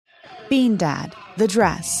Bean Dad, The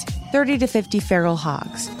Dress, 30 to 50 Feral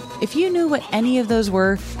Hogs. If you knew what any of those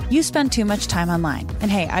were, you spend too much time online.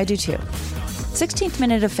 And hey, I do too. 16th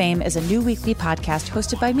Minute of Fame is a new weekly podcast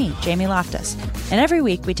hosted by me, Jamie Loftus. And every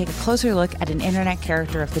week we take a closer look at an internet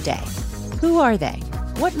character of the day. Who are they?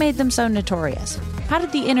 What made them so notorious? How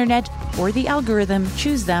did the internet or the algorithm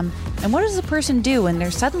choose them? And what does a person do when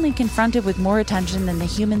they're suddenly confronted with more attention than the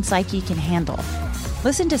human psyche can handle?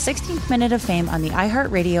 Listen to 16th Minute of Fame on the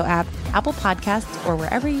iHeartRadio app, Apple Podcasts, or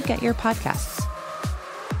wherever you get your podcasts.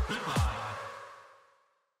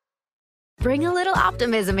 Bring a little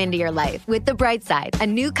optimism into your life with The Bright Side, a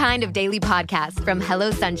new kind of daily podcast from Hello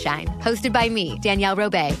Sunshine, hosted by me, Danielle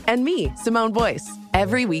Robay. And me, Simone Boyce.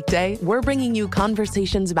 Every weekday, we're bringing you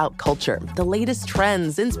conversations about culture, the latest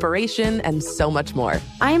trends, inspiration, and so much more.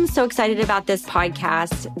 I am so excited about this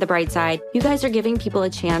podcast, The Bright Side. You guys are giving people a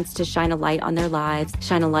chance to shine a light on their lives,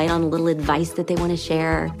 shine a light on a little advice that they want to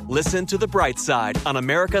share. Listen to The Bright Side on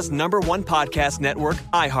America's #1 podcast network,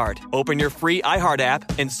 iHeart. Open your free iHeart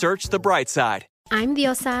app and search The Bright Side. I'm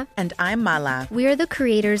Diosa. And I'm Mala. We are the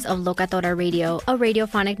creators of Locatora Radio, a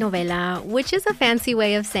radiophonic novela, which is a fancy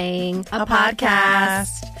way of saying a podcast.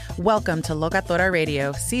 Welcome to Locatora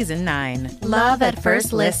Radio, Season 9. Love at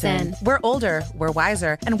first listen. We're older, we're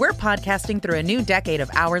wiser, and we're podcasting through a new decade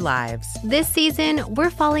of our lives. This season, we're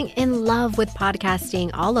falling in love with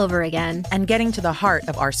podcasting all over again. And getting to the heart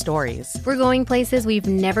of our stories. We're going places we've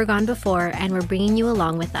never gone before, and we're bringing you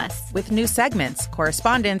along with us. With new segments,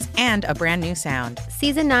 correspondence, and a brand new sound.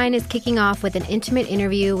 Season 9 is kicking off with an intimate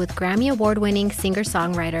interview with Grammy Award-winning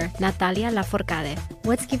singer-songwriter Natalia Lafourcade.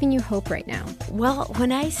 What's giving you hope right now? Well,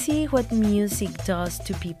 when I see what music does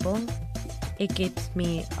to people, it gives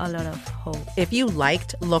me a lot of hope. If you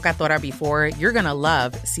liked Locatora before, you're going to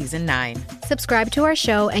love Season 9. Subscribe to our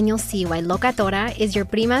show and you'll see why Locatora is your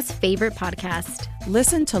prima's favorite podcast.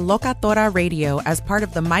 Listen to Locatora Radio as part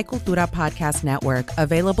of the My Cultura Podcast Network,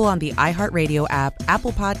 available on the iHeartRadio app,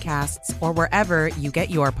 Apple Podcasts, or wherever you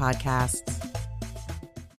get your podcasts.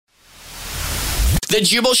 The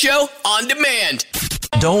Jubal Show on demand.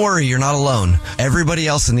 Don't worry, you're not alone. Everybody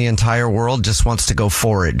else in the entire world just wants to go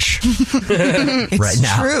forage. It's right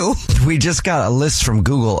now. True. We just got a list from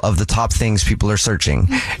Google of the top things people are searching.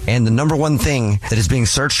 And the number one thing that is being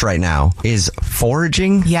searched right now is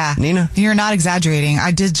foraging. Yeah. Nina? You're not exaggerating.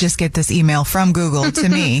 I did just get this email from Google to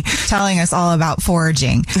me telling us all about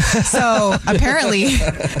foraging. So apparently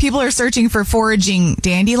people are searching for foraging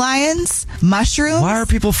dandelions, mushrooms. Why are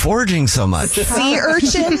people foraging so much? Sea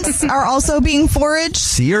urchins are also being foraged.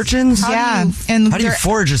 Sea urchins? Yeah. How do you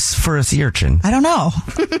forage for a sea urchin? I don't know.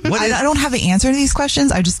 I don't have the answer to these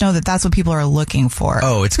questions. I just know that that's what people are looking for.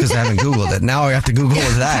 Oh, it's because I haven't Googled it. Now I have to Google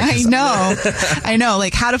that. I know.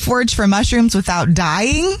 Like how to forage for mushrooms without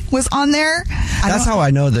dying was on there. That's how I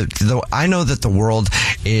know that. I know that the world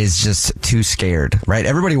is just too scared, right?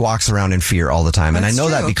 Everybody walks around in fear all the time. And I know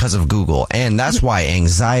that because of Google. And that's why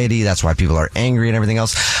anxiety, that's why people are angry and everything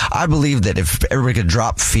else. I believe that if everybody could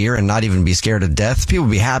drop fear and not even be scared of death, people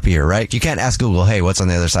would be happier, right? You can't ask Google, hey, what's on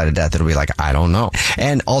the other side of death? It'll be like, I don't know.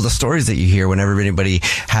 And all the stories that you hear whenever anybody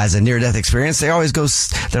has a near-death experience, they always go,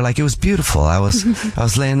 they're like, it was beautiful. I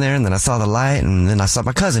was laying there and then I saw the light and then I saw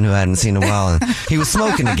my cousin who I hadn't seen in a while and he was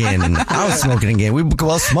smoking again and I was smoking again. We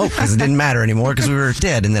both smoked because it didn't matter anymore because we were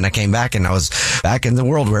dead. And then I came back and I was back in the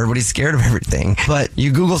world where everybody's scared of everything. But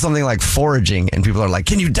you Google something like foraging and people are like,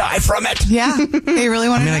 can you die from it? Yeah, they really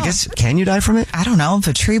want to know. I guess, can you die from it? I don't know if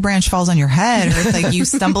a tree branch falls on your head or if like you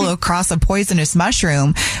stumble across a poisonous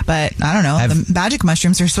mushroom, but I don't know. The magic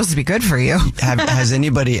mushrooms are supposed to be good for you. Has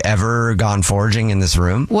anybody ever gone foraging in this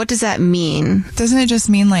room? What does that mean? Doesn't it just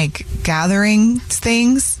mean like gathering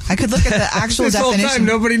things? I could look at the actual this definition. Whole time,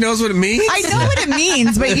 nobody knows what it means. I know what it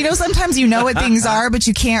means, but you know, sometimes you know what things are, but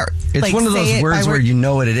you can't. It's like, one of those words where you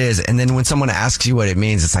know what it is, and then when someone asks you what it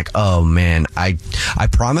means, it's like, oh man, I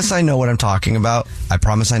promise I know what I'm talking about. I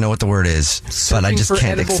promise I know what the word is, but I just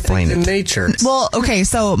can't explain it. In nature. Well, okay,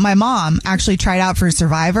 so my mom actually tried out for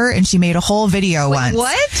Survivor, and she made a whole video once.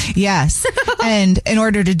 What? Yes. And in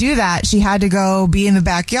order to do that, she had to go be in the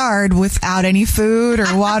backyard without any food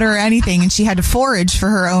or water or anything, and she had to forage for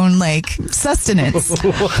her own like sustenance.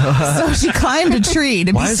 So she climbed a tree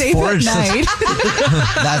to be safe at night.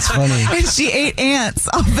 That's funny. funny. And she ate ants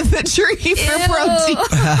off of the tree for protein.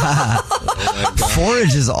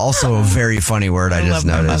 Forage is also a very funny word. I just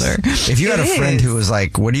noticed. If you had a friend who was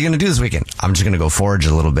like, "What are you going to do this weekend?" I'm just going to go forage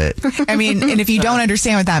a little bit. I mean, and if you don't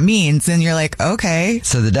understand what that means, then you're like, okay.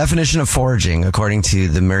 So the definition of foraging, according to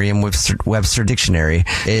the Merriam-Webster dictionary,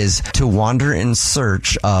 is to wander in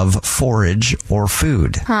search of forage or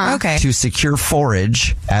food. Okay. To secure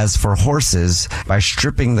forage, as for horses, by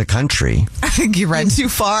stripping the country. I think you read too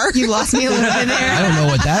far. You lost me a little bit there. I don't know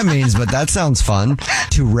what that means, but that sounds fun.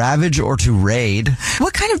 To ravage or to raid.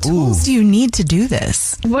 What kind of tools do you need to do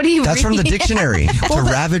this? What do you That's from the dictionary. To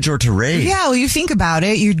ravage or to raid. Yeah, well, you think about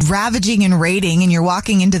it. You're ravaging and raiding, and you're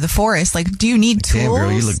walking into the forest. Like, do you need tools? Damn,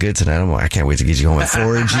 girl, you look good tonight. I can't wait to get you home and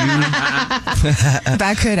forage you.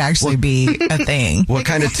 That could actually be a thing. What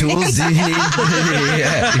kind of tools do you need?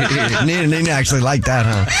 Nina actually like that,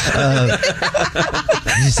 huh?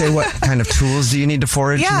 Did you say what kind of tools do you need to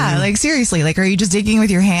forage? Yeah, like seriously. Like, are you just digging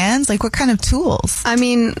with your hands? Like, what kind of tools? I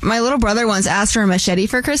mean, my little brother once asked for a machete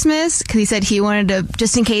for Christmas because he said he wanted to,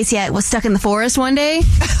 just in case he was stuck in the forest one day.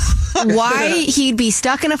 Why he'd be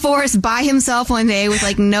stuck in a forest by himself one day with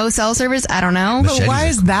like no cell service, I don't know. But why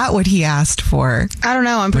is that what he asked for? I don't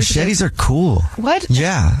know. Machetes are cool. What?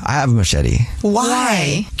 Yeah, I have a machete.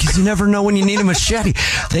 Why? Because you never know when you need a machete.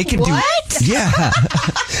 They can do. Yeah.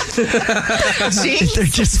 They're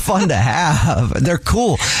just fun to have. They're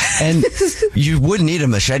cool. And you would need a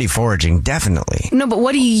machete foraging, definitely. No, but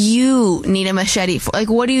what do you need a machete for? Like,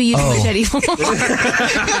 what do you use a machete for?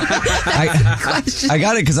 I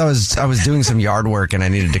got it because I was doing some yard work and I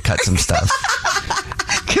needed to cut some stuff.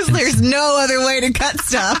 Because there's no other way to cut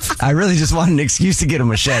stuff. I really just wanted an excuse to get a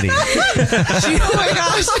machete. Oh my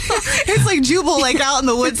gosh. It's like Jubal, like out in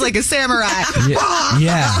the woods like a samurai.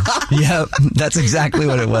 Yeah. That's exactly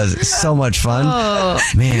what it was. It's so much fun. Oh.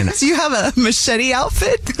 Man. Do you have a machete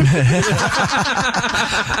outfit?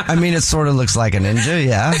 I mean, it sort of looks like a ninja,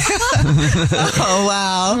 yeah. Oh,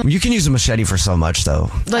 wow. You can use a machete for so much, though.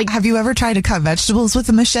 Like, have you ever tried to cut vegetables with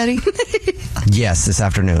a machete? Yes, this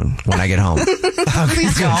afternoon when I get home.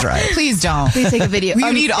 Please don't. Please don't. Please take a video.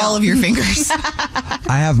 You need all of your fingers.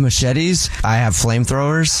 I have machetes. I have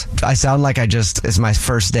flamethrowers. I sound like it's my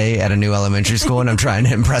first day at a new elementary school and I'm trying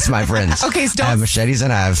to impress my friends. Okay, so I have machetes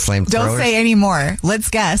and I have flamethrowers. Don't say any more. Let's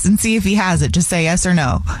guess and see if he has it. Just say yes or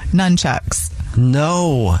no. Nunchucks.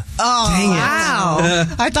 No. Oh, dang it. Wow.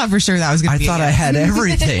 I thought for sure that was going to be I had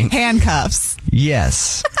everything. Handcuffs.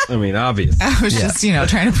 Yes. I mean, obvious. I was just,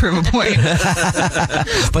 trying to prove a point.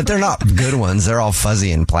 But they're not good ones. They're all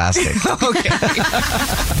fuzzy and plastic. Okay.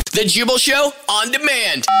 The Jubal Show on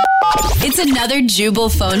demand. It's another Jubal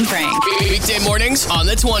phone prank. Weekday mornings on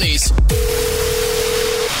the 20s.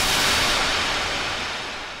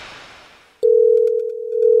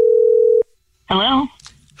 Hello.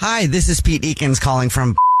 Hi, this is Pete Eakins calling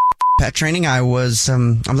from Pet Training. I'm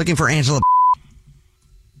looking for Angela.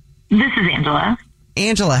 This is Angela.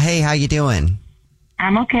 Angela, hey, how you doing?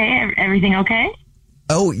 I'm okay. Everything okay?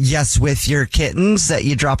 Oh, yes, with your kittens that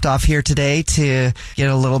you dropped off here today to get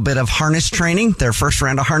a little bit of harness training, their first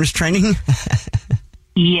round of harness training.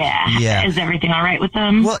 Yeah. Is everything all right with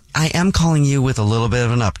them? Well, I am calling you with a little bit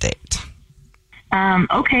of an update.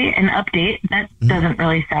 Okay, an update. That doesn't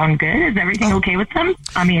really sound good. Is everything okay with them?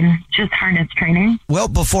 I mean, just harness training. Well,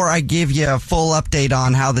 before I give you a full update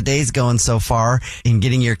on how the day's going so far in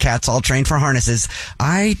getting your cats all trained for harnesses,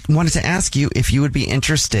 I wanted to ask you if you would be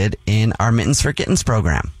interested in our Mittens for Kittens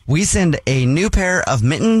program. We send a new pair of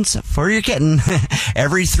mittens for your kitten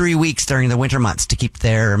every 3 weeks during the winter months to keep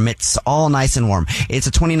their mitts all nice and warm. It's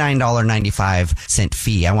a $29.95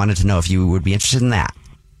 fee. I wanted to know if you would be interested in that.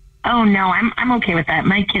 Oh, no, I'm okay with that.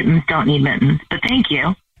 My kittens don't need mittens, but thank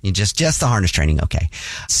you. You just the harness training, okay.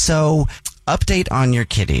 So, update on your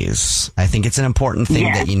kitties. I think it's an important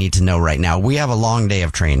thing that you need to know right now. We have a long day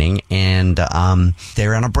of training, and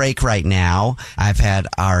they're on a break right now. I've had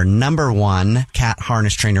our number one cat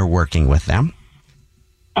harness trainer working with them.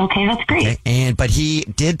 Okay, that's great. Okay. But he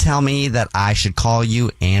did tell me that I should call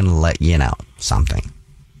you and let you know something.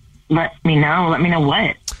 Let me know? Let me know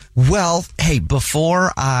what? Well, hey,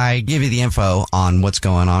 before I give you the info on what's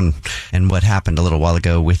going on and what happened a little while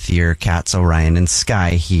ago with your cats, Orion and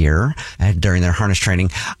Sky here during their harness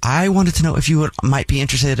training, I wanted to know if you might be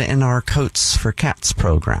interested in our Coats for Cats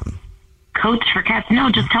program. coats for cats. No,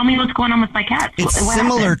 just tell me what's going on with my cats. It's What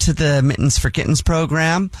similar happened? to the Mittens for Kittens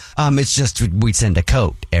program. It's just we send a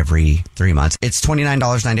coat every 3 months. It's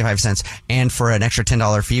 $29.95. And for an extra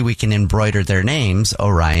 $10 fee, we can embroider their names,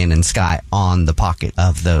 Orion and Sky, on the pocket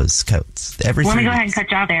of those coats. Every Let 3 me go ahead and cut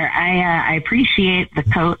you off there. I appreciate the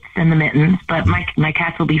coats and the mittens, but my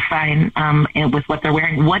cats will be fine with what they're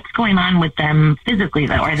wearing. What's going on with them physically,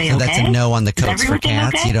 though? Are they So okay? that's a no on the Is coats for everything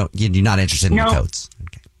cats. okay? You're not interested in the coats.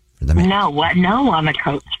 Okay. For the mittens. No, what? No on the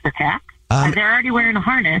coats for cats. They're already wearing a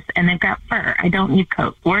harness and they've got fur. I don't need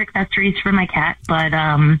coats or accessories for my cat, but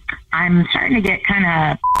I'm starting to get kind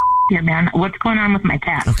of here, man. What's going on with my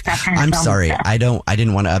cat? Okay. I'm sorry. I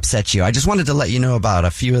didn't want to upset you. I just wanted to let you know about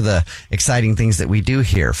a few of the exciting things that we do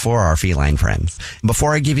here for our feline friends.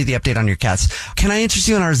 Before I give you the update on your cats, can I interest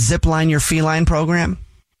you in our Zip Line Your Feline program?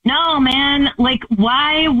 No, man. Like,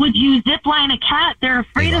 why would you zip line a cat? They're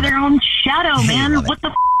afraid of their own shadow, man. What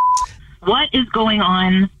the what is going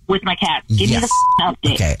on with my cat? Give me the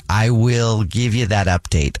update. Okay, I will give you that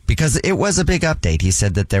update because it was a big update. He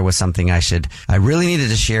said that there was something I really needed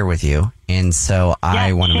to share with you. And so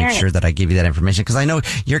I want to make sure that I give you that information because I know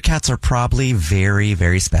your cats are probably very,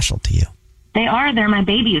 very special to you. They are. They're my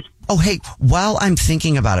babies. Oh, hey, while I'm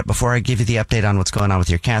thinking about it, before I give you the update on what's going on with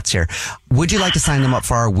your cats here, would you like to sign them up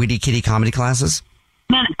for our Witty Kitty comedy classes?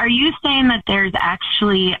 Man, are you saying that there's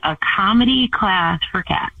actually a comedy class for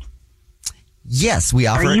cats? Yes, we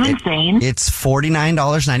offer. Are you insane? It's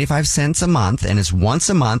 $49.95 a month, and it's once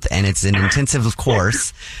a month, and it's an intensive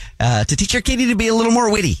course to teach your kitty to be a little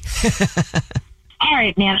more witty. All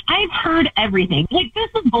right, man. I've heard everything. Like, this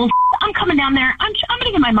is bullshit. I'm coming down there. I'm going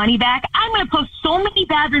to get my money back. I'm going to post so many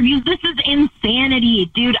bad reviews. This is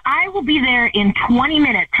insanity, dude. I will be there in 20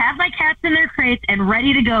 minutes. Have my cats in their crates and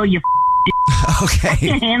ready to go. You okay. I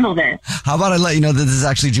can't handle this. How about I let you know that this is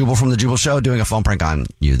actually Jubal from the Jubal Show doing a phone prank on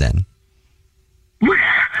you then? What?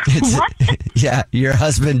 Yeah, your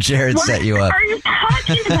husband Jared set you up. What are you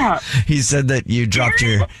talking about? He said that you dropped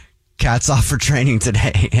your cats off for training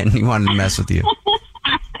today and he wanted to mess with you.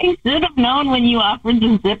 I should have known when you offered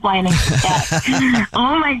the zip lining.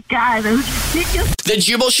 Oh my God, that was ridiculous. The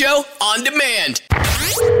Jubal Show on demand.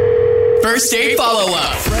 First date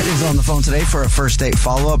follow-up. Brett is on the phone today for a first date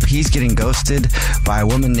follow-up. He's getting ghosted by a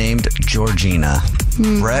woman named Georgina.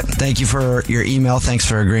 Brett, thank you for your email. Thanks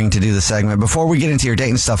for agreeing to do the segment. Before we get into your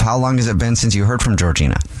dating stuff, how long has it been since you heard from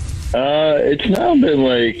Georgina? It's now been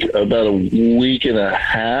like about a week and a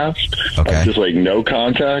half. Okay. Of just like no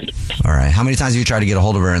contact. All right. How many times have you tried to get a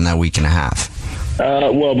hold of her in that week and a half?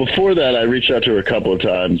 Well, before that, I reached out to her a couple of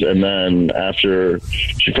times, and then after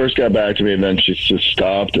she first got back to me, and then she just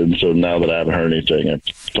stopped. And so now that I haven't heard anything, I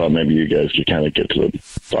thought maybe you guys could kind of get to the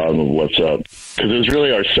bottom of what's up. Because it was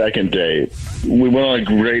really our second date. We went on a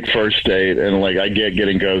great first date, and like I get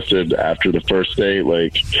getting ghosted after the first date.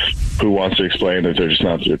 Like, who wants to explain that they're just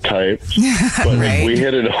not your type? But like, we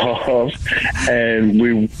hit it off, and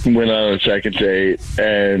we went on a second date,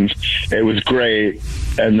 and it was great.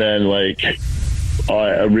 And then like,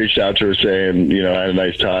 I reached out to her saying, you know, I had a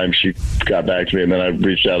nice time. She got back to me, and then I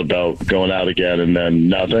reached out about going out again, and then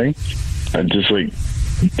nothing. I just like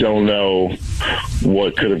don't know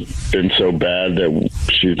what could have been so bad that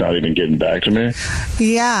she's not even getting back to me.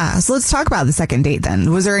 Yeah. So let's talk about the second date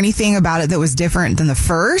then. Was there anything about it that was different than the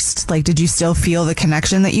first? Like, did you still feel the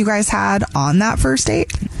connection that you guys had on that first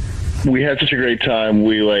date? We had such a great time.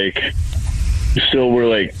 We still were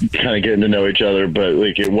like kind of getting to know each other, but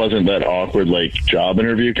like it wasn't that awkward like job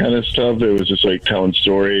interview kind of stuff. It was just like telling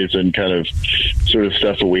stories and kind of sort of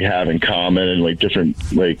stuff that we have in common and like different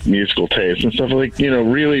like musical tastes and stuff, like, you know,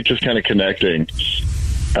 really just kind of connecting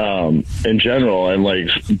in general. And like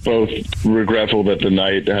both regretful that the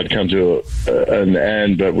night had come to an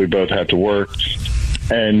end, but we both had to work.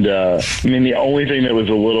 And I mean, the only thing that was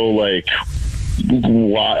a little like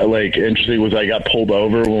interesting was I got pulled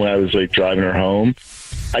over when I was like driving her home.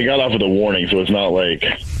 I got off with a warning, so it's not like,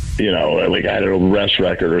 you know, like I had an arrest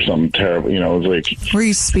record or something terrible. You know, it was like. Were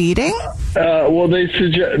you speeding? Well,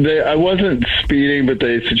 I wasn't speeding, but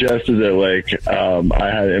they suggested that like I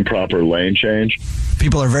had improper lane change.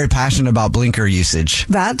 People are very passionate about blinker usage.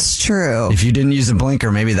 That's true. If you didn't use a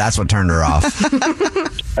blinker, maybe that's what turned her off.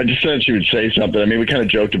 I just said she would say something. I mean, we kind of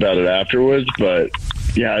joked about it afterwards, but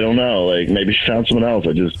yeah, I don't know. Like maybe she found someone else.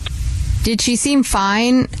 Did she seem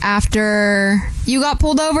fine after you got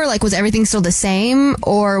pulled over? Like, was everything still the same,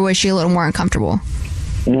 or was she a little more uncomfortable?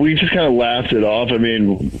 We just kind of laughed it off. I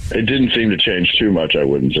mean, it didn't seem to change too much, I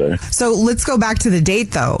wouldn't say. So let's go back to the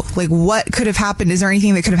date, though. Like, what could have happened? Is there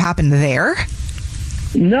anything that could have happened there?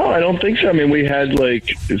 No, I don't think so. I mean, we had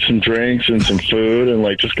like some drinks and some food and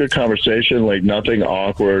like just good conversation, like nothing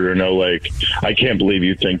awkward or no like, I can't believe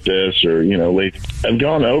you think this, or, you know, like I've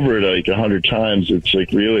gone over it like 100 times. It's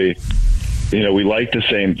like really, you know, we like the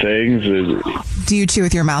same things. Do you chew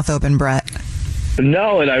with your mouth open, Brett?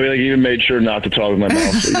 No, and I like even made sure not to talk with my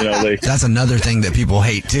mouth. You know, like that's another thing that people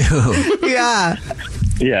hate too. Yeah.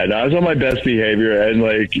 Yeah, no, I was on my best behavior, and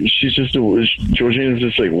like Georgina's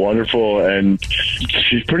just like wonderful, and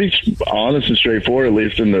she's pretty honest and straightforward, at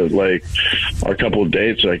least in the like our couple of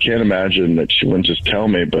dates. So I can't imagine that she wouldn't just tell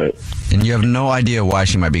me. But and you have no idea why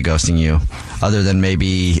she might be ghosting you, other than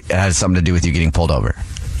maybe it has something to do with you getting pulled over.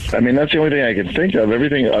 I mean, that's the only thing I can think of.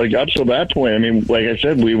 Everything like, up till that point, I mean, like I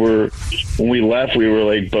said, when we left, we were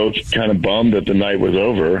like both kind of bummed that the night was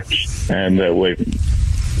over, and that we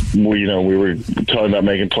were talking about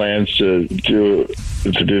making plans to do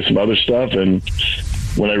some other stuff, and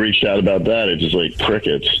when I reached out about that, it just like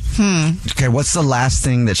crickets. Okay, what's the last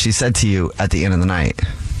thing that she said to you at the end of the night?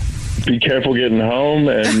 Be careful getting home,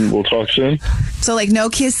 and we'll talk soon. So, like, no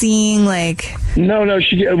kissing, like... No,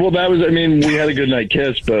 that was, I mean, we had a good night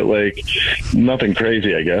kiss, but, like, nothing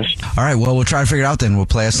crazy, I guess. All right, well, we'll try to figure it out then. We'll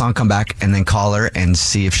play a song, come back, and then call her and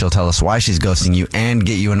see if she'll tell us why she's ghosting you and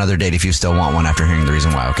get you another date if you still want one after hearing the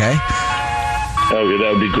reason why, okay? Okay,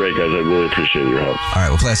 that would be great, guys. I really appreciate your help. All right,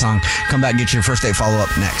 we'll play a song, come back and get your first date follow-up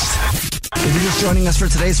next. If you're just joining us for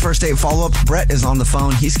today's first date follow-up, Brett is on the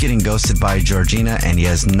phone. He's getting ghosted by Georgina, and he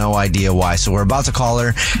has no idea why. So we're about to call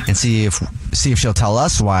her and see if she'll tell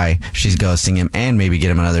us why she's ghosting him and maybe get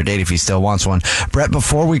him another date if he still wants one. Brett,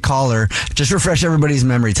 before we call her, just refresh everybody's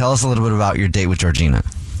memory. Tell us a little bit about your date with Georgina.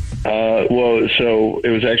 Well, so it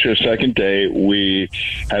was actually a second date. We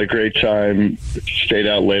had a great time, stayed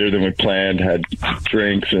out later than we planned, had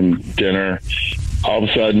drinks and dinner. All of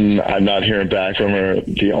a sudden, I'm not hearing back from her.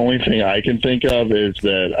 The only thing I can think of is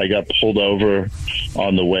that I got pulled over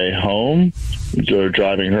on the way home, or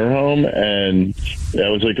driving her home, and that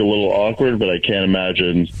was like a little awkward, but I can't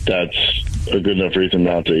imagine that's a good enough reason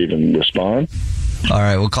not to even respond. All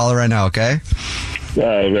right, we'll call her right now, okay?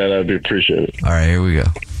 Man, that'd be appreciated. All right, here we go.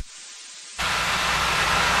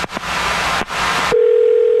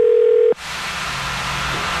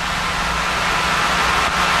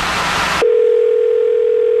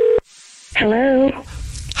 Hello?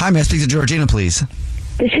 Hi, may I speak to Georgina, please?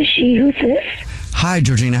 This is she. Who's this? Hi,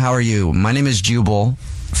 Georgina. How are you? My name is Jubal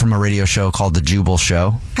from a radio show called The Jubal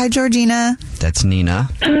Show. Hi, Georgina. That's Nina.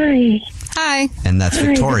 Hi. Hi. And that's Hi.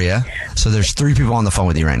 Victoria. So there's 3 people on the phone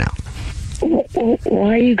with you right now.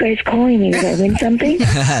 Why are you guys calling me? Did I win something?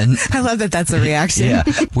 I love that that's a reaction. Yeah.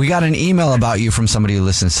 We got an email about you from somebody who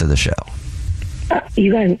listens to the show.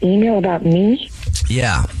 You got an email about me?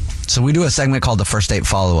 Yeah. So we do a segment called the First Date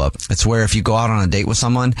Follow-Up. It's where if you go out on a date with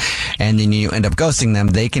someone and then you end up ghosting them,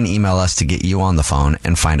 they can email us to get you on the phone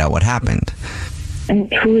and find out what happened. And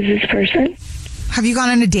who is this person? Have you gone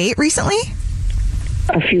on a date recently?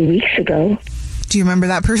 A few weeks ago. Do you remember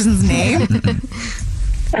that person's name?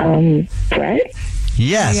 Brett?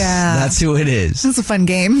 Yes, that's who it is. That's a fun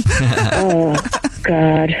game. Oh,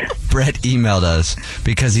 God. Brett emailed us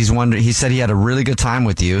because he said he had a really good time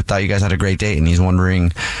with you, thought you guys had a great date, and he's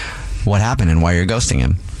wondering what happened and why you're ghosting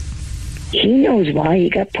him. He knows why. He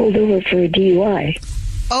got pulled over for a DUI.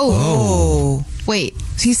 Oh. Wait.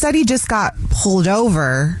 He said he just got pulled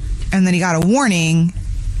over and then he got a warning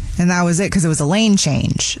and that was it because it was a lane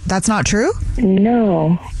change. That's not true?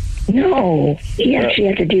 No. He actually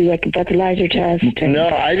had to do like a breathalyzer test. No,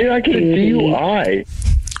 I did not get a DUI.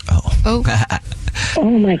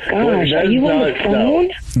 Oh my gosh. Are you on the phone?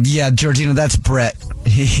 Yeah, Georgina, that's Brett.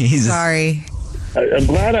 He's sorry. I'm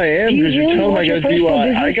glad I am because you're telling me I got a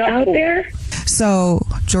DUI. I got out there. So,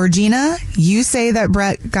 Georgina, you say that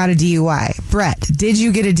Brett got a DUI. Brett, did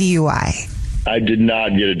you get a DUI? I did not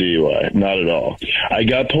get a DUI, not at all. I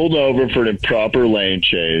got pulled over for an improper lane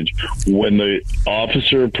change. When the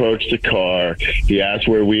officer approached the car, he asked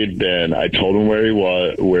where we had been. I told him where he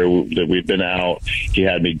was, that we'd been out. He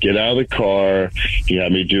had me get out of the car. He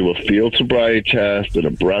had me do a field sobriety test and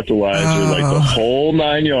a breathalyzer, like the whole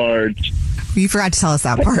 9 yards. You forgot to tell us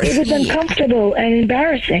that part. It was uncomfortable and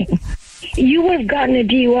embarrassing. You would have gotten a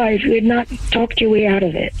DUI if you had not talked your way out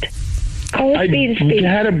of it. Call a spade a spade.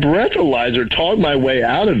 I had a breathalyzer talk my way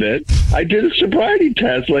out of it. I did a sobriety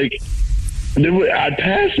test. Like, I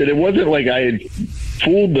passed it. It wasn't like I had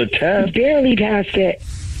fooled the test. You barely passed it.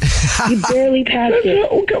 You barely passed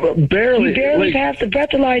it. Barely. You barely passed the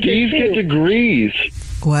breathalyzer, These get degrees.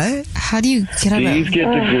 What? How do you get out of D's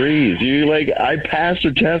get degrees. You I passed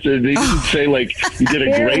the test. They didn't say you did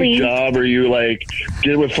a great job or you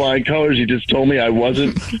did it with flying colors. You just told me I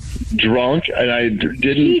wasn't drunk and I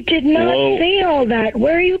didn't. He did not say all that.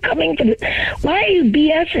 Where are you coming from? Why are you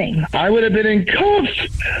BSing? I would have been in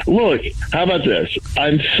cuffs. Look, how about this?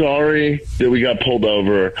 I'm sorry that we got pulled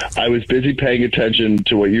over. I was busy paying attention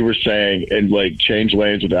to what you were saying and change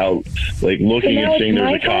lanes without looking and seeing there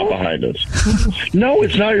was a cop behind us. No,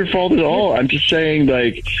 it's not your fault at all. I'm just saying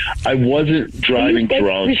I wasn't driving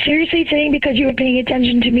drunk. You're seriously saying because you were paying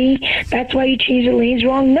attention to me, that's why you changed the lanes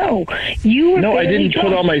wrong? No. You were I didn't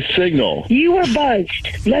put on my signal. You were buzzed.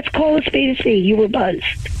 Let's call a spade a spade. You were buzzed.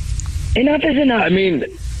 Enough is enough. I mean,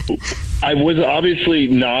 I was obviously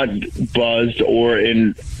not buzzed or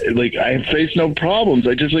in I faced no problems.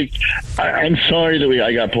 I just I'm sorry that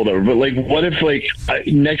I got pulled over, but what if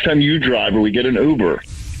next time you drive or we get an Uber?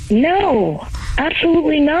 No,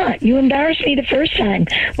 absolutely not. You embarrassed me the first time.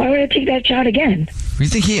 Why would I take that shot again? You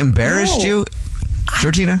think he embarrassed you,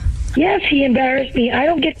 Georgina? Yes, he embarrassed me. I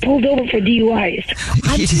don't get pulled over for DUIs.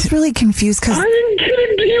 I'm just really confused because I didn't get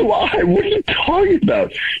a DUI. What are you talking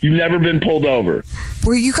about? You've never been pulled over.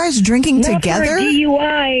 Were you guys drinking together? For a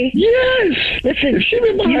DUI. Yes. Listen, if she'd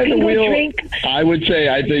been behind the wheel, drink. I would say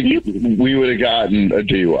I think we would have gotten a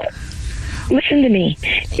DUI. Listen to me.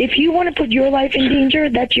 If you want to put your life in danger,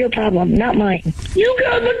 that's your problem, not mine. You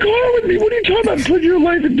got in the car with me. What are you talking about? Put your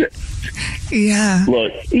life in danger. Yeah.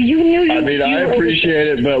 Look, you knew. I appreciate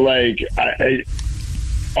it, but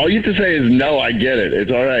all you have to say is no. I get it.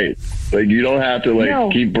 It's all right. You don't have to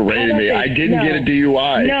keep berating me. I didn't get a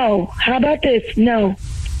DUI. No. How about this? No.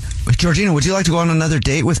 Georgina, would you like to go on another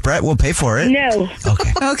date with Brett? We'll pay for it. No.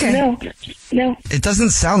 Okay. Okay. No. It doesn't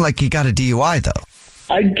sound like you got a DUI though.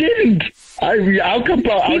 I didn't. I'll come.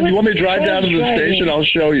 You want me to drive down to the station? I'll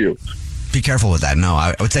show you. Be careful with that. No,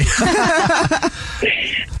 I would say.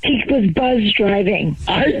 He was buzz driving.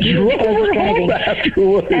 I drove home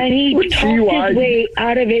afterwards. And he talked his way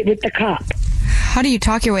out of it with the cop. How do you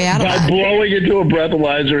talk your way out of that? By blowing into a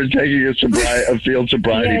breathalyzer and taking a field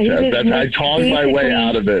sobriety test. I talked my way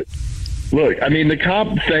out of it. Look, I mean, the cop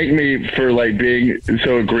thanked me for being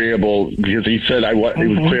so agreeable because he said it was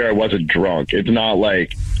clear I wasn't drunk. It's not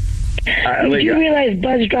you realize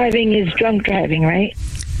buzz driving is drunk driving, right?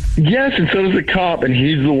 Yes, and so does the cop, and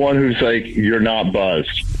he's the one who's you're not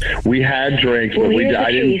buzzed. We had drinks, but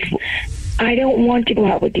I didn't. I don't want to go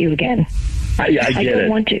out with you again. I get it. I don't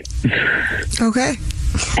want to. Okay.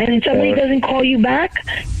 And if somebody doesn't call you back,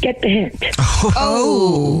 get the hint.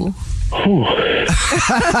 Oh.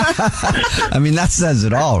 I mean, that says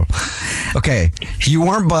it all. Okay, you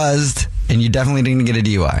weren't buzzed, and you definitely didn't get a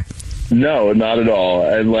DUI. No, not at all.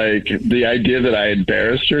 And the idea that I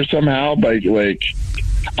embarrassed her somehow by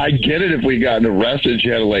I get it if we gotten arrested, she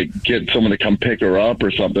had to get someone to come pick her up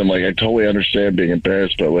or something. I totally understand being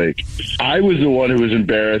embarrassed, but I was the one who was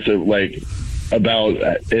embarrassed about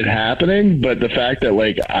it happening. But the fact that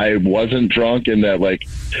I wasn't drunk and that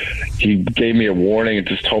he gave me a warning and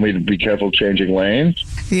just told me to be careful changing lanes.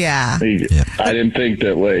 Yeah. I didn't think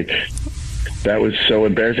that that was so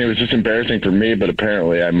embarrassing. It was just embarrassing for me, but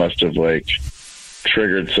apparently I must have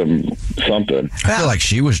triggered something. I feel like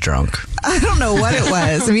she was drunk. I don't know what it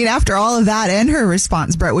was. I mean, after all of that and her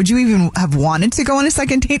response, Brett, would you even have wanted to go on a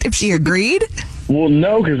second date if she agreed? Well,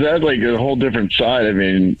 no, because that's a whole different side. I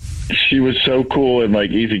mean, she was so cool and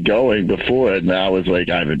easygoing before, and now it's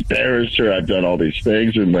I've embarrassed her. I've done all these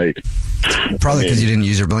things, and probably because you didn't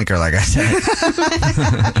use your blinker, like I said.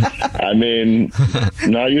 I mean,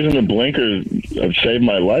 not using the blinker saved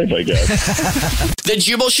my life, I guess. The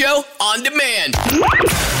Jubal Show on demand.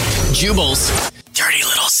 Jubal's dirty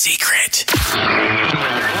little secret.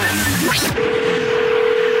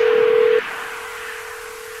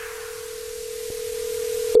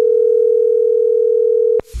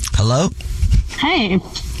 Hello? Hey.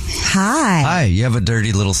 Hi. Hi, you have a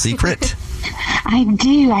dirty little secret? I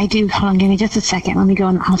do. Hold on, give me just a second. Let me go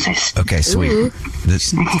in the office. Okay, sweet. Ooh.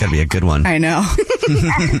 This has got to be a good one. I know.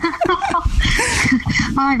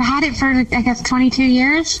 Well, I've had it for, I guess, 22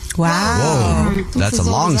 years. Wow. Whoa, that's a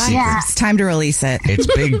long secret. Yeah. It's time to release it. It's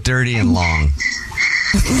big, dirty, and long.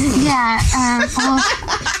 Yeah.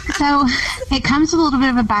 So it comes with a little bit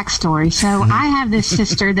of a backstory. So I have this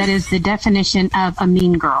sister that is the definition of a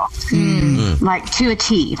mean girl, to a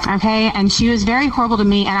T. Okay, and she was very horrible to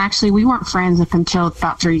me. And actually, we weren't friends up until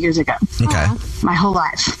about 3 years ago. Okay, my whole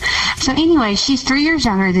life. So anyway, she's 3 years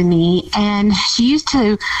younger than me, and she used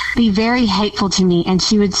to be very hateful to me, and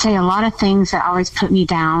she would say a lot of things that always put me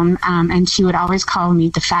down, and she would always call me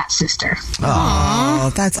the fat sister.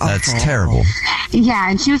 Oh, that's awful. That's terrible. Yeah,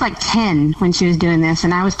 and she was like 10 when she was doing this,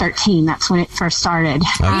 and I was 13. That's when it first started.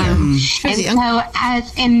 And so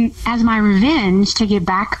as my revenge to get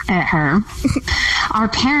back at her, our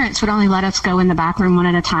parents would only let us go in the bathroom one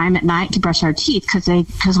at a time at night to brush our teeth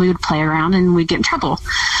because we would play around and we'd get in trouble.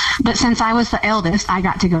 But since I was the eldest, I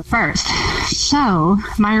got to go first. So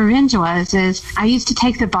my revenge is I used to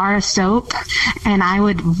take the bar of soap and I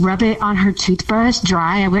would rub it on her toothbrush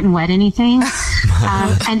dry. I wouldn't wet anything.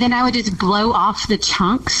 And then I would just blow off the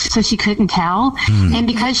chunks so she couldn't tell. And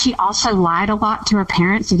because she also lied a lot to her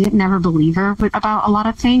parents, they didn't ever believe her about a lot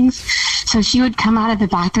of things. So she would come out of the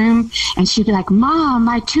bathroom and she'd be like, Mom,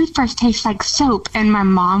 my toothbrush tastes like soap. And my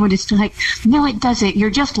mom would just be like, no, it doesn't. You're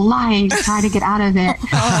just lying to try to get out of it.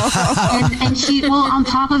 And she, well, on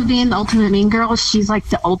top of being the ultimate mean girl, she's like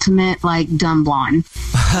the ultimate, like, dumb blonde.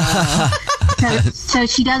 So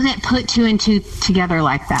she doesn't put two and two together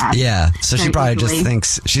like that. Yeah. So she probably just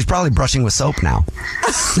thinks she's probably brushing with soap now.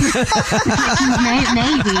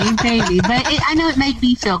 maybe. But I know it made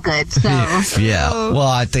me feel good. So yeah. Well,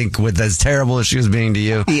 I think with as terrible as she was being to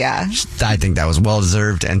you, I think that was well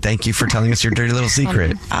deserved. And thank you for telling us your dirty little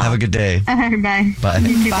secret. Have a good day. Bye.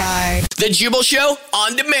 Bye. The Jubal Show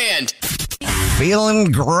on demand.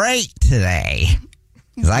 Feeling great today.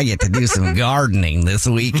 Because I get to do some gardening this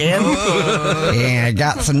weekend. And I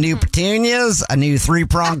got some new petunias, a new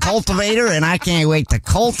 3-prong cultivator, and I can't wait to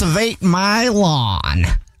cultivate my lawn.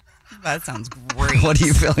 That sounds great. What are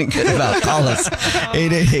you feeling good about? Call us.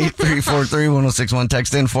 888-343-1061.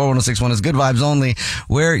 Text in 41061 is Good Vibes Only,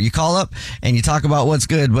 where you call up and you talk about what's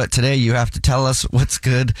good. But today you have to tell us what's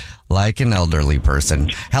good like an elderly person.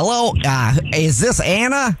 Hello, is this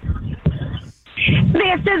Anna?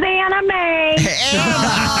 This is Anna Mae.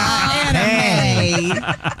 Anna Mae.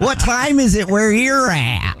 What time is it where you're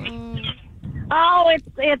at? Oh,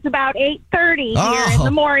 it's about 8:30 here in the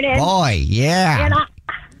morning. Boy, yeah. And I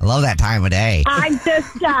love that time of day. I'm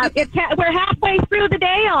just, we're halfway through the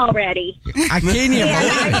day already. I can't even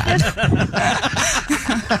believe it.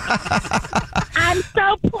 I'm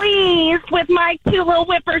so pleased with my two little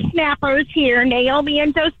whippersnappers here, Naomi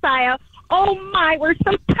and Josiah. Oh my, we're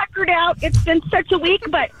so tuckered out. It's been such a week,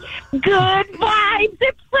 but good vibes.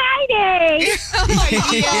 It's Friday.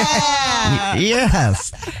 Yeah.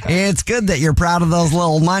 Yes. It's good that you're proud of those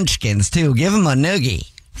little munchkins, too. Give them a noogie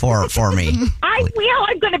for me. I will.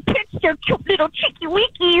 I'm going to pitch their cute little cheeky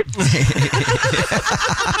weekies.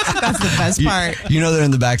 That's the best part. You know they're in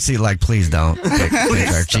the back seat like, please don't pick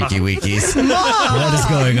our cheeky weekies. What is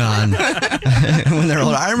going on? When they're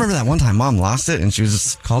older. I remember that one time Mom lost it and she was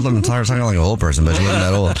just called them and talking like an old person, but she wasn't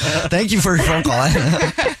that old. Thank you for your phone call.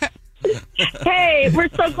 Hey, we're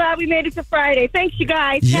so glad we made it to Friday. Thanks, you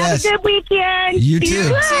guys. Yes. Have a good weekend. You Be too.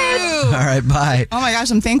 good. All right, bye. Oh my gosh,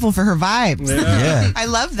 I'm thankful for her vibes. Yeah. I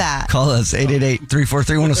love that. Call us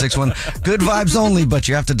 888-343-1061. Good vibes only, but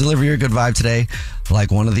you have to deliver your good vibe today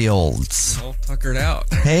like one of the olds. All tuckered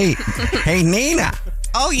out. Hey, Nina.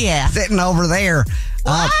 Oh, yeah. Sitting over there.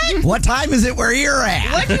 What time is it where you're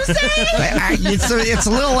at? What'd you say? It's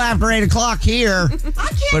a little after 8 o'clock here. I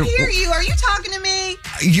can't hear you. Are you talking to me?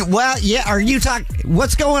 Are you talking?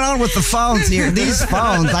 What's going on with the phones here? These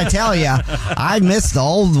phones, I tell you, I miss the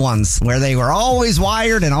old ones where they were always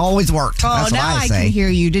wired and always worked. Oh, That's what now I say. can hear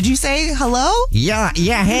you. Did you say hello? Yeah.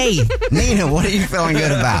 Hey, Nina, what are you feeling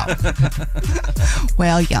good about?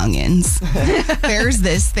 Well, youngins, there's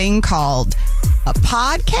this thing called a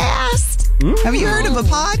podcast. Have you heard of a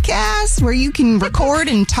podcast where you can record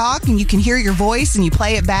and talk and you can hear your voice and you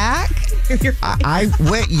play it back?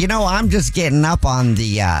 I'm just getting up on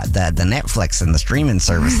the Netflix and the streaming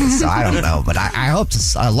services, so I don't know. But I hope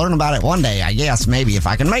to learn about it one day, I guess, maybe, if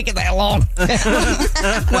I can make it that long.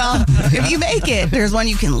 Well, if you make it, there's one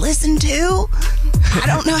you can listen to. I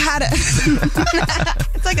don't know how to...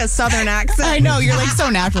 It's like a southern accent. I know, you're like so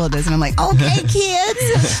natural at this. And I'm like, okay,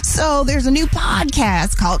 kids. So there's a new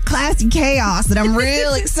podcast called Classy Chaos that I'm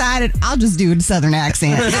real excited. I'll just do a southern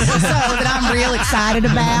accent. that I'm real excited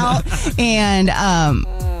about. And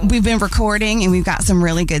we've been recording and we've got some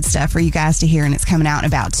really good stuff for you guys to hear. And it's coming out in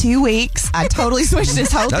about 2 weeks. I totally switched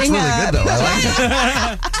this whole thing up. That's really good, though.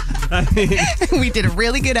 I like it. We did a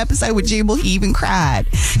really good episode with Jubal. He even cried.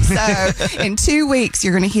 So in 2 weeks,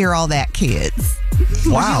 you're going to hear all that, kids.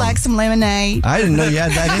 Wow. Would you like some lemonade? I didn't know you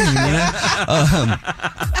had that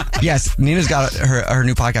in you, Yes, Nina's got her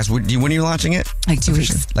new podcast. When are you launching it? Like 2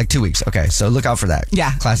 weeks. Like 2 weeks. Okay, so look out for that.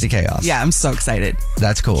 Yeah. Classy Chaos. Yeah, I'm so excited.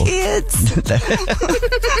 That's cool. Kids.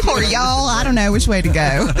 Or y'all, I don't know which way to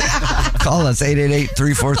go. Call us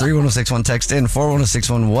 888-343-1061. Text in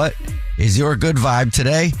 41061. What is your good vibe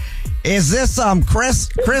today? Is this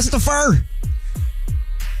Christopher?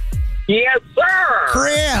 Yes, sir.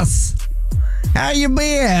 Chris, how you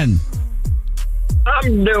been?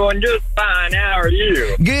 I'm doing just fine. How are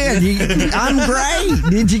you? Good. I'm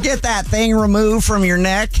great. Did you get that thing removed from your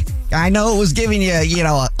neck? I know it was giving you,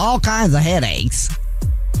 all kinds of headaches.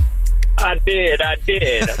 I did. I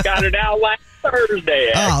got it out last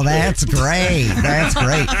Thursday. Oh, that's great. That's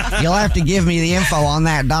great. You'll have to give me the info on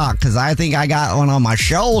that, doc, because I think I got one on my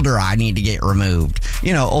shoulder I need to get removed.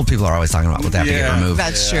 Old people are always talking about what they have to get removed.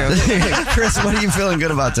 That's true. Chris, what are you feeling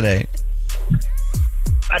good about today?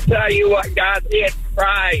 I tell you what, guys, it's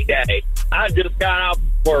Friday. I just got off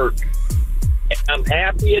work. I'm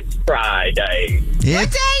happy it's Friday. What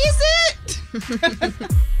day is it?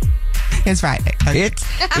 It's Friday.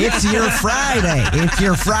 It's your Friday. It's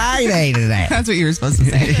your Friday today. That's what you were supposed to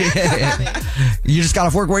say. You just got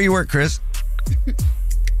off work. Where you work, Chris?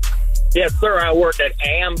 Yes, sir. I work at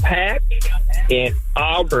Ampac in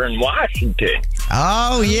Auburn, Washington.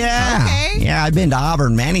 Oh, yeah. Okay. Yeah, I've been to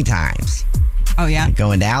Auburn many times. Oh, yeah?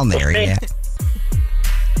 Going down there, yeah.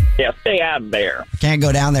 Yeah, stay out of there. Can't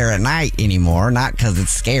go down there at night anymore. Not because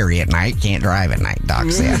it's scary at night. Can't drive at night, Doc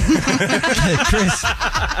said. Chris,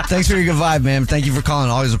 thanks for your good vibe, man. Thank you for calling.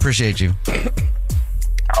 Always appreciate you.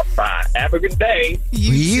 All right. Have a good day.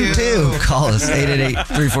 You too. Call us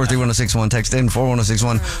 888-343-1061. Text in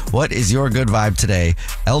 41061. What is your good vibe today?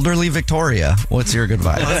 Elderly Victoria, what's your good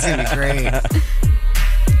vibe? That's going to be great.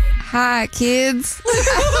 Hi, kids.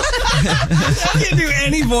 I can't do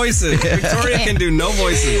any voices. Victoria can do no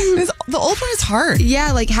voices. The old one is hard.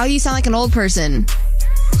 Yeah, like how do you sound like an old person?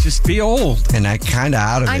 Just be old. And I kind of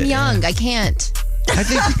out of it. I'm young. I can't. I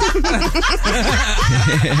think.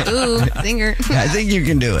 Ooh, singer. I think you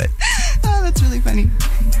can do it. Oh, that's really funny.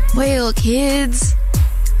 Well, kids,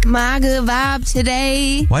 my good vibe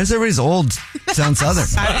today. Why does everybody's old sound southern?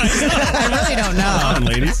 I really don't know. Come on,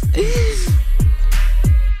 ladies.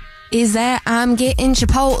 Is that I'm getting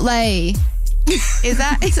Chipotle. Is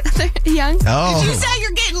that young? Oh. Did you say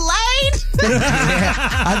you're getting laid? Yeah,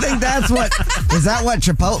 I think is that what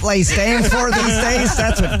Chipotle stands for these days?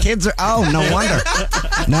 That's what kids are. Oh, no wonder.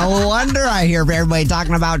 No wonder I hear everybody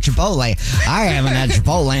talking about Chipotle. I haven't had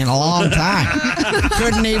Chipotle in a long time.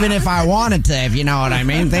 Couldn't even if I wanted to, if you know what I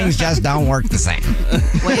mean. Things just don't work the same.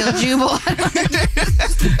 Well, Jubal.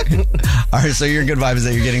 All right, so your good vibe is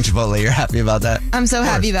that you're getting Chipotle. You're happy about that? I'm so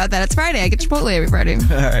happy about that. It's Friday. I get Chipotle every Friday.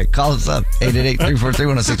 All right, call us up.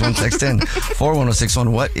 888-343-1061. Text in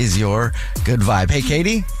 41061. What is your good vibe? Hey,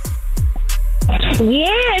 Katie?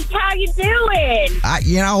 Yes, how you doing?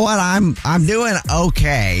 You know what? I'm doing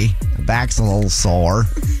okay. Back's a little sore.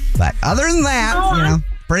 But other than that,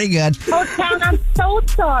 pretty good. Oh, Tom, I'm so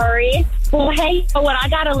sorry. Well, hey, you know what? I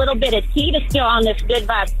got a little bit of tea to spill on this Good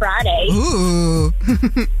Vibe Friday. Ooh.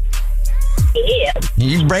 Yeah.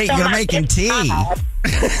 You're making tea.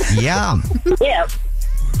 Yum. Yeah.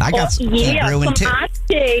 I got some brewing too. Some iced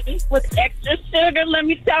tea with extra sugar. Let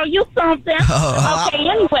me tell you something. Okay,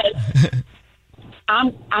 anyway.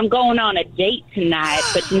 I'm going on a date tonight,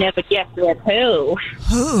 but you never guess with who.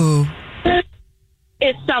 Who?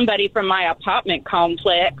 It's somebody from my apartment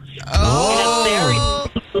complex. Oh.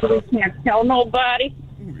 And it's very, can't tell nobody.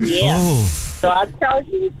 Yeah. Oh. So I tell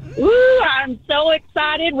you, I'm so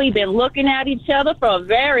excited. We've been looking at each other for a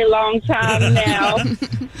very long time now.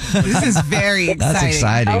 This is very exciting. That's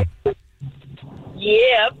exciting.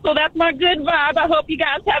 Yeah, so that's my good vibe. I hope you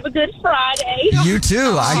guys have a good Friday. You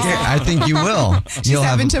too. I think you will. She's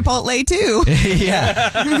having Chipotle too.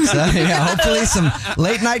 Yeah. So, hopefully some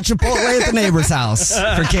late night Chipotle at the neighbor's house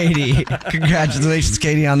for Katie. Congratulations,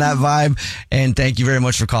 Katie, on that vibe. And thank you very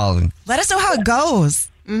much for calling. Let us know how it goes.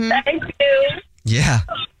 Mm-hmm. Thank you. Yeah.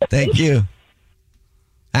 Thank you.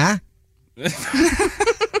 Huh?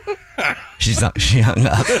 She hung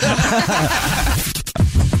up.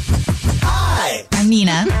 Hi. I'm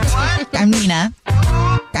Nina. What? I'm Nina.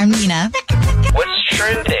 I'm Nina. What's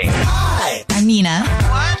trending? Hi. I'm Nina.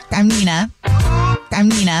 What? I'm Nina. I'm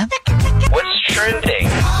Nina. What's trending?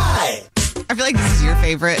 Hi. I feel like this is your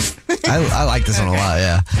favorite. I like this one a lot,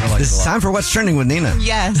 yeah. This is time for What's Trending with Nina.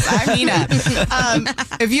 Yes, I'm Nina.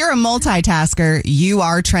 If you're a multitasker, you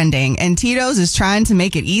are trending. And Tito's is trying to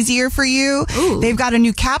make it easier for you. Ooh. They've got a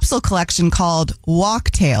new capsule collection called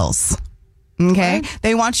Walk Tales. Okay.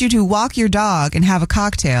 They want you to walk your dog and have a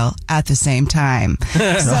cocktail at the same time.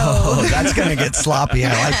 Oh, that's going to get sloppy. I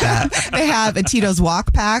like that. They have a Tito's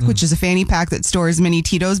Walk Pack, which is a fanny pack that stores mini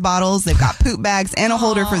Tito's bottles. They've got poop bags and a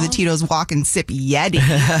holder for the Tito's Walk and Sip Yeti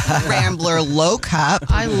Rambler Low Cup.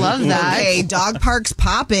 I love that. Okay, dog park's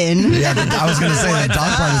poppin'. Yeah, I was going to say the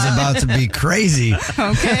dog park is about to be crazy.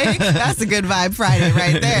 Okay, that's a good vibe Friday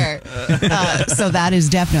right there. So that is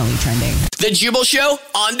definitely trending. The Jubal Show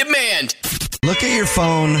on demand. Look at your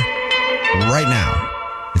phone right now.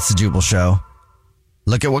 It's the Jubal Show.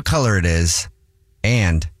 Look at what color it is.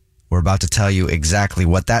 And we're about to tell you exactly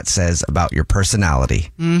what that says about your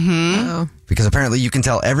personality. Mm-hmm. Because apparently you can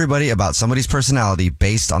tell everybody about somebody's personality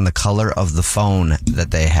based on the color of the phone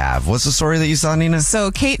that they have. What's the story that you saw, Nina?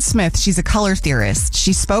 So Kate Smith, she's a color theorist.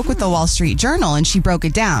 She spoke with the Wall Street Journal and she broke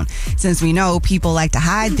it down. Since we know people like to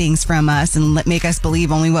hide things from us and make us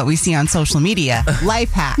believe only what we see on social media.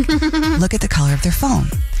 Life hack. Look at the color of their phone.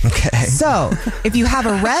 Okay. So if you have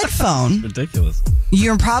a red phone, ridiculous.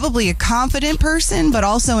 You're probably a confident person, but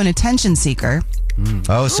also an attention seeker.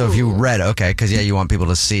 Oh, so if you read, okay, because you want people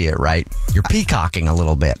to see it, right? You're peacocking a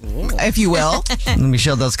little bit. If you will. Let me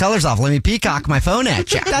show those colors off. Let me peacock my phone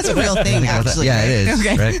at you. That's a real thing, actually. Yeah, it is.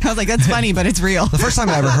 Okay. Right? I was like, that's funny, but it's real. The first time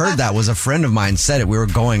I ever heard that was a friend of mine said it. We were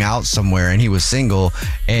going out somewhere and he was single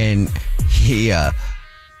and he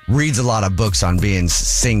reads a lot of books on being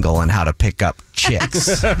single and how to pick up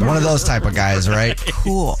chicks. One of those type of guys, right?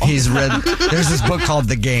 Cool. He's read, there's this book called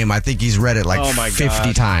The Game. I think he's read it like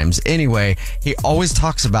 50 times. Anyway, he always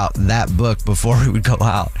talks about that book before we would go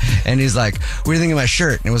out. And he's like, what do you think of my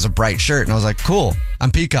shirt? And it was a bright shirt. And I was like, cool,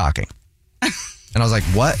 I'm peacocking. And I was like,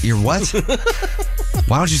 what? You're what?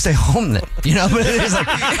 Why don't you stay home then? You know, but it's like,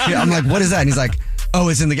 I'm like, what is that? And he's like, oh,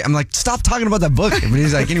 it's in the game. I'm like, stop talking about that book. But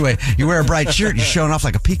he's like, anyway, you wear a bright shirt, you're showing off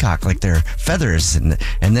like a peacock, like they're feathers, and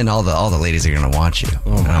then all the ladies are gonna want you.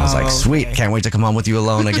 And I was like, sweet, can't wait to come on with you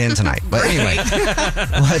alone again tonight. But anyway,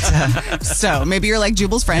 so maybe you're like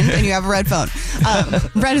Jubal's friend and you have a red phone.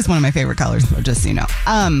 Red is one of my favorite colors, just so you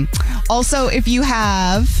know. Also, if you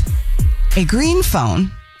have a green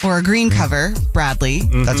phone or a green cover, Bradley.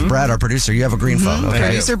 That's Brad, our producer. You have a green phone. Okay.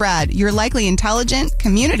 Producer Brad, you're likely intelligent,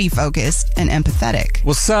 community-focused, and empathetic.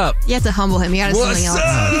 What's up? You have to humble him. You got to do something else.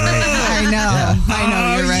 I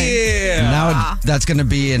know. You're right. Yeah. Now that's going to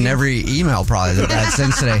be in every email probably that Brad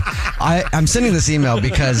sends today. I'm sending this email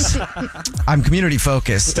because I'm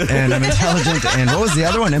community-focused and I'm intelligent and what was the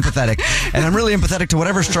other one? Empathetic. And I'm really empathetic to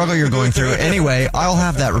whatever struggle you're going through. Anyway, I'll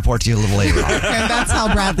have that report to you a little later on. And that's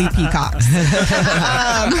how Bradley peacocks.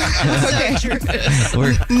 Okay.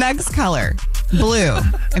 Next color, blue.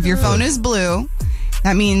 If your phone is blue,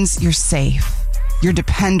 that means you're safe, you're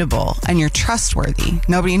dependable, and you're trustworthy.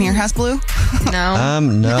 Nobody in here has blue? No.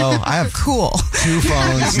 No. I have cool 2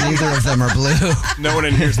 phones. Neither of them are blue. No one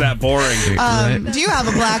in here's that boring. Do you have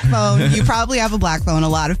a black phone? You probably have a black phone. A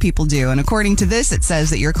lot of people do. And according to this, it says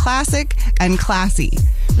that you're classic and classy.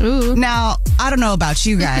 Ooh. Now, I don't know about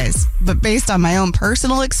you guys, but based on my own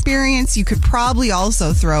personal experience, you could probably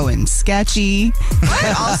also throw in sketchy.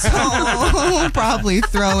 And also probably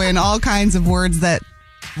throw in all kinds of words that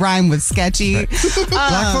rhyme with sketchy.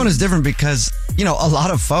 Black phone is different because, a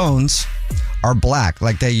lot of phones are black.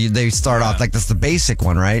 Like they start off like that's the basic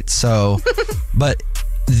one, right? So, but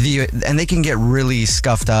and they can get really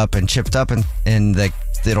scuffed up and chipped up and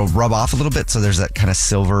it'll rub off a little bit. So there's that kind of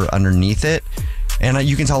silver underneath it. And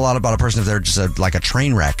you can tell a lot about a person if they're just like a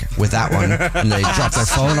train wreck with that one. And they drop their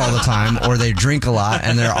phone all the time, or they drink a lot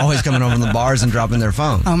and they're always coming over in the bars and dropping their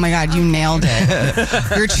phone. Oh my God, you nailed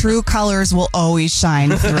it. Your true colors will always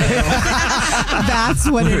shine through. That's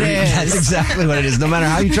what it is. That's exactly what it is. No matter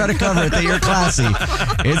how you try to cover it that you're classy,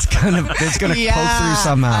 it's gonna poke through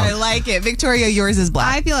somehow. I like it. Victoria, yours is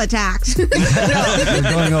black. I feel attacked. We're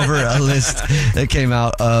going over a list that came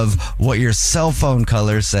out of what your cell phone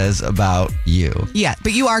color says about you. Yeah,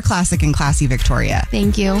 but you are classic and classy, Victoria.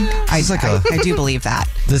 Thank you. I do believe that.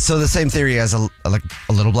 So the same theory as a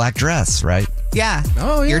little black dress, right? Yeah.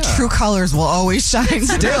 Oh, yeah. Your true colors will always shine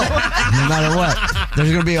still. No matter what. There's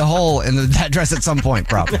going to be a hole in that dress at some point,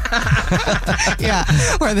 probably. Yeah,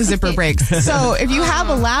 where the zipper breaks. So if you have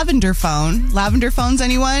a lavender phones,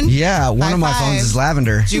 anyone? Yeah, one of my phones is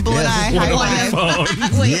lavender. Jubal and I, high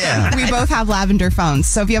five. Yeah. We both have lavender phones.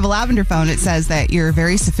 So if you have a lavender phone, it says that you're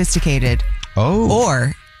very sophisticated. Oh.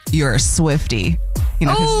 Or you're a Swiftie. you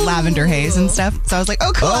know, his lavender haze and stuff. So I was like,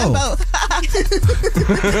 oh, cool, I'm both.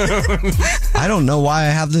 I don't know why I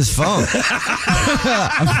have this phone.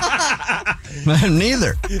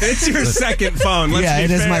 Neither. It's your second phone. Let's be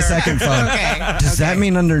it is fair. my second phone. Does that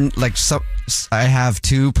mean I have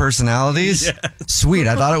two personalities? Yeah. Sweet.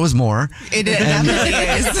 I thought it was more. It definitely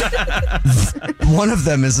is. One of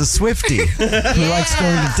them is a Swiftie who likes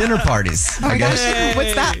going to dinner parties. Oh my gosh.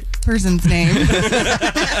 What's that person's name?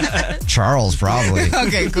 Charles, probably.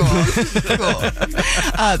 Okay, cool.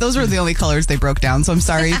 Those were the only colors they broke down. So I'm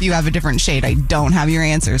sorry if you have a different shade. I don't have your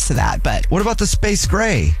answers to that. But what about the space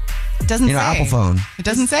gray? It doesn't say. Apple phone. It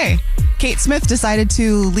doesn't say. Kate Smith decided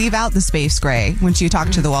to leave out the space gray when she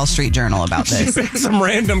talked to the Wall Street Journal about this. Some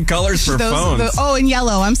random colors for phones. And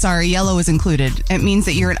yellow. I'm sorry. Yellow is included. It means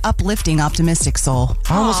that you're an uplifting, optimistic soul.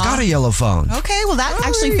 I almost got a yellow phone. Okay, well, that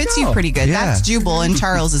actually fits you pretty good. Yeah. That's Jubal and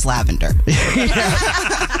Charles is lavender.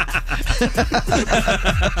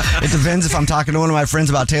 It depends if I'm talking to one of my friends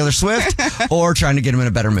about Taylor Swift or trying to get him in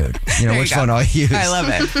a better mood. You know, which phone I use. I love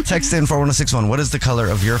it. Text in 41061. What is the color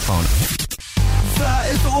of your phone? That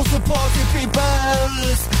is also party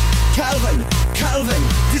peoples. Calvin,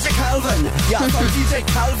 DJ Calvin. Yeah, from DJ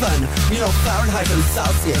Calvin. You know, Fahrenheit and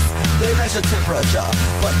Celsius, they measure temperature.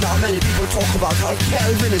 But not many people talk about how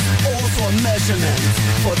Kelvin is also a measurement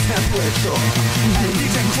for temperature. And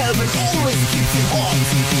DJ Calvin always keeps it hot.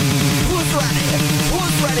 Who's ready?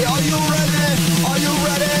 Who's ready? Are you ready? Are you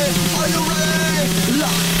ready? Are you ready?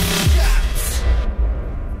 Lock.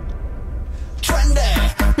 Trendy.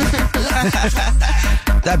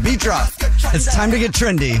 That beat drop. It's time to get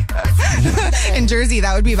trendy. In Jersey,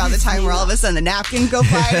 that would be about the time where all of a sudden the napkins go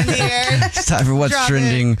flying in the air. It's time for what's Drop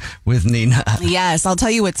trending with Nina. Yes, I'll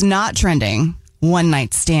tell you what's not trending. One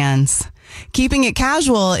night stands. Keeping it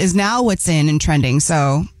casual is now what's in and trending.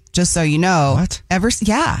 So just so you know, ever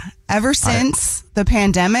since the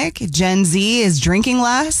pandemic, Gen Z is drinking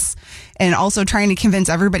less and also trying to convince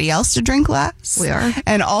everybody else to drink less. We are.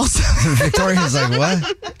 And also Victoria's like,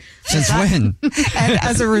 what? Since when? And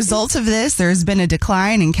as a result of this, there's been a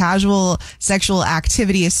decline in casual sexual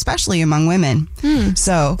activity, especially among women.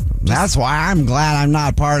 So that's why I'm glad I'm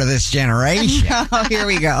not part of this generation. Oh, here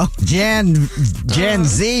we go. Gen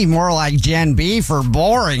Z, more like Gen B for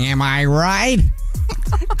boring. Am I right?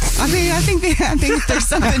 I think there's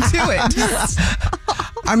something to it.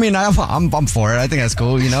 I mean, I'm for it. I think that's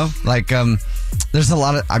cool. You know, like there's a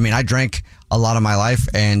lot of. I mean, I drank a lot of my life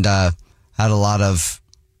and had a lot of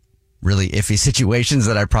really iffy situations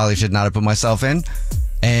that I probably should not have put myself in,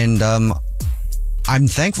 and I'm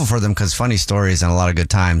thankful for them because funny stories and a lot of good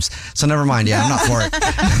times. So never mind. Yeah, I'm not for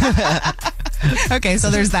it. Okay,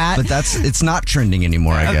 so there's that. But it's not trending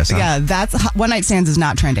anymore, I guess. Huh? Yeah, that's one night stands is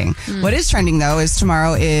not trending. What is trending though is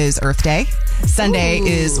tomorrow is Earth Day. Sunday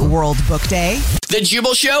is World Book Day. The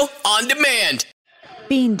Jubal Show on demand.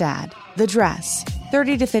 Bean Dad, The Dress,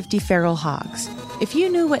 30 to 50 Feral Hogs. If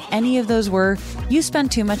you knew what any of those were, you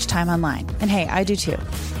spend too much time online. And hey, I do too.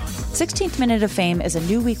 16th Minute of Fame is a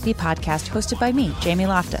new weekly podcast hosted by me, Jamie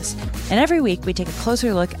Loftus. And every week we take a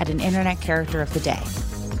closer look at an internet character of the day.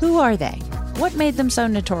 Who are they? What made them so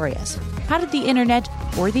notorious? How did the internet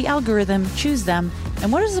or the algorithm choose them?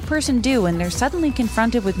 And what does a person do when they're suddenly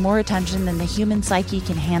confronted with more attention than the human psyche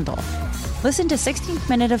can handle? Listen to 16th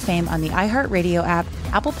Minute of Fame on the iHeartRadio app,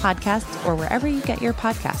 Apple Podcasts, or wherever you get your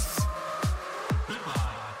podcasts.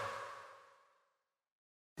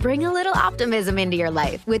 Bring a little optimism into your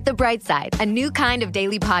life with The Bright Side, a new kind of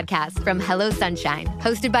daily podcast from Hello Sunshine,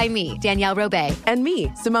 hosted by me, Danielle Robay. And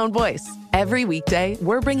me, Simone Boyce. Every weekday,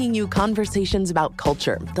 we're bringing you conversations about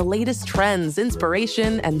culture, the latest trends,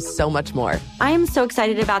 inspiration, and so much more. I am so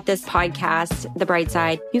excited about this podcast, The Bright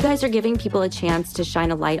Side. You guys are giving people a chance to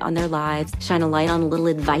shine a light on their lives, shine a light on a little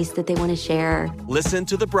advice that they want to share. Listen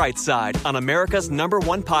to The Bright Side on America's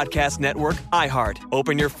 #1 podcast network, iHeart.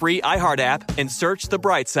 Open your free iHeart app and search The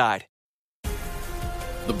Bright Side.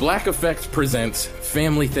 The Black Effect presents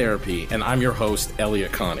Family Therapy, and I'm your host,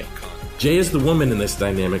 Elliot Connie. Jay is the woman in this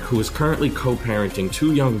dynamic who is currently co-parenting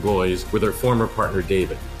 2 young boys with her former partner,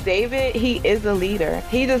 David. David, he is a leader.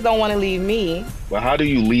 He just don't want to leave me. Well, how do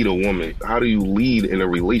you lead a woman? How do you lead in a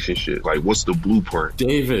relationship? Like, what's the blueprint?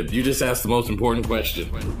 David, you just asked the most important question.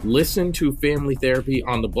 Listen to Family Therapy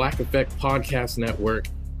on the Black Effect Podcast Network,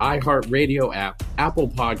 iHeartRadio app, Apple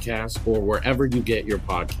Podcasts, or wherever you get your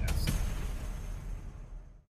podcasts.